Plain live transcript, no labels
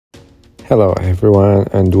Hello everyone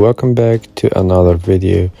and welcome back to another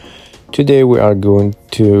video. Today we are going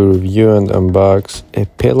to review and unbox a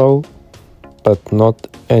pillow, but not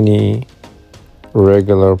any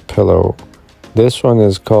regular pillow. This one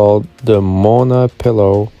is called the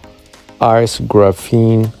Monapillow Ice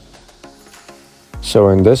Graphene. So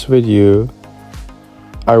in this video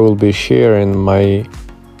I will be sharing my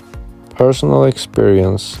personal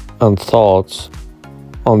experience and thoughts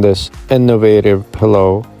on this innovative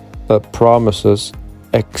pillow that promises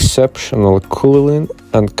exceptional cooling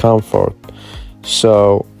and comfort.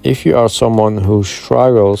 So if you are someone who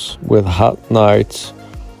struggles with hot nights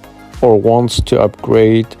or wants to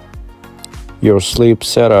upgrade your sleep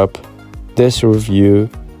setup, this review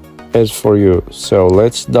is for you. So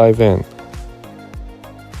let's dive in.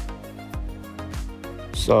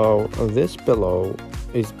 So this pillow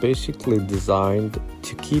is basically designed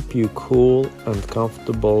to keep you cool and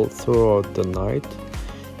comfortable throughout the night.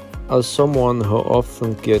 As someone who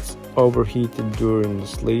often gets overheated during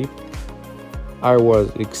sleep, I was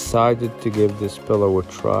excited to give this pillow a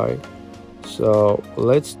try. So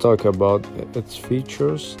let's talk about its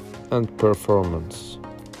features and performance.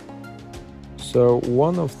 So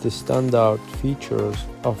one of the standout features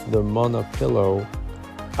of the Monapillow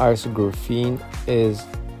Ice Graphene is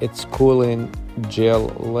its cooling gel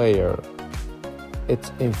layer.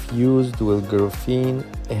 It's infused with graphene,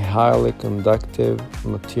 a highly conductive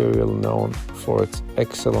material known for its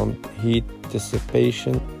excellent heat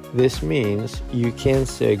dissipation. This means you can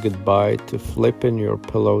say goodbye to flipping your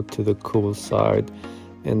pillow to the cool side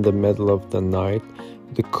in the middle of the night.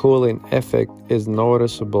 The cooling effect is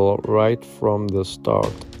noticeable right from the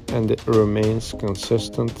start, and it remains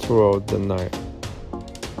consistent throughout the night.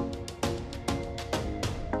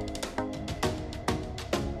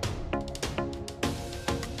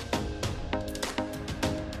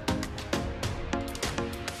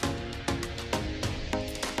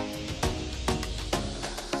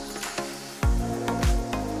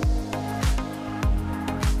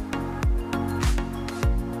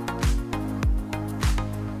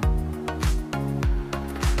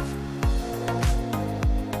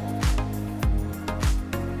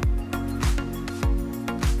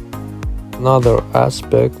 Another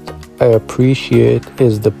aspect I appreciate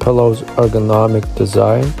is the pillow's ergonomic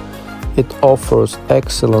design. It offers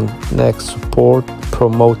excellent neck support,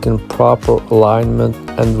 promoting proper alignment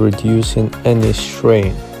and reducing any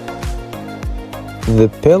strain. The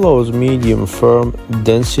pillow's medium firm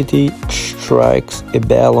density strikes a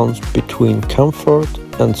balance between comfort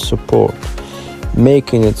and support,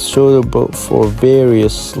 making it suitable for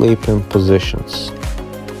various sleeping positions.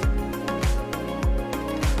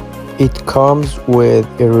 It comes with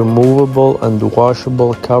a removable and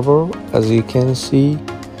washable cover, as you can see,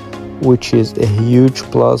 which is a huge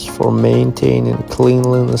plus for maintaining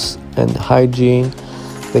cleanliness and hygiene.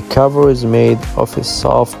 The cover is made of a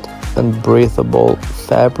soft and breathable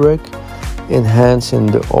fabric, enhancing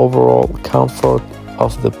the overall comfort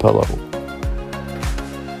of the pillow.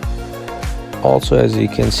 Also, as you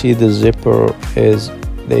can see, the zipper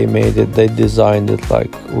they designed it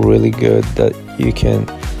like really good, that you can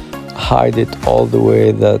hide it all the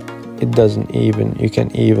way that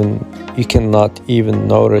you cannot even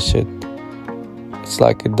notice it. It's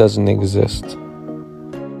like it doesn't exist.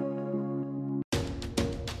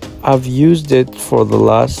 I've used it for the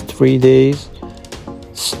last 3 days,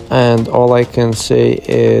 and all I can say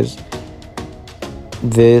is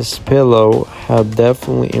this pillow have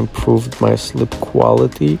definitely improved my sleep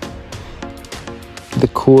quality. The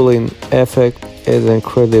cooling effect is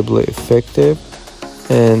incredibly effective,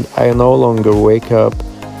 and I no longer wake up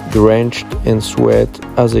drenched in sweat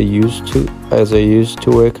as I used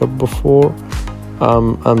to wake up before.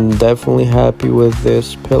 I'm definitely happy with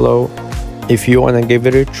this pillow. If you want to give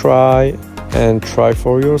it a try and try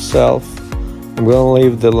for yourself, I'm gonna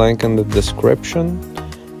leave the link in the description.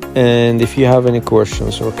 And if you have any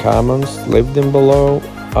questions or comments, leave them below.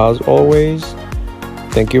 As always,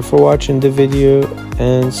 thank you for watching the video,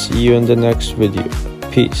 and see you in the next video.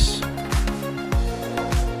 Peace.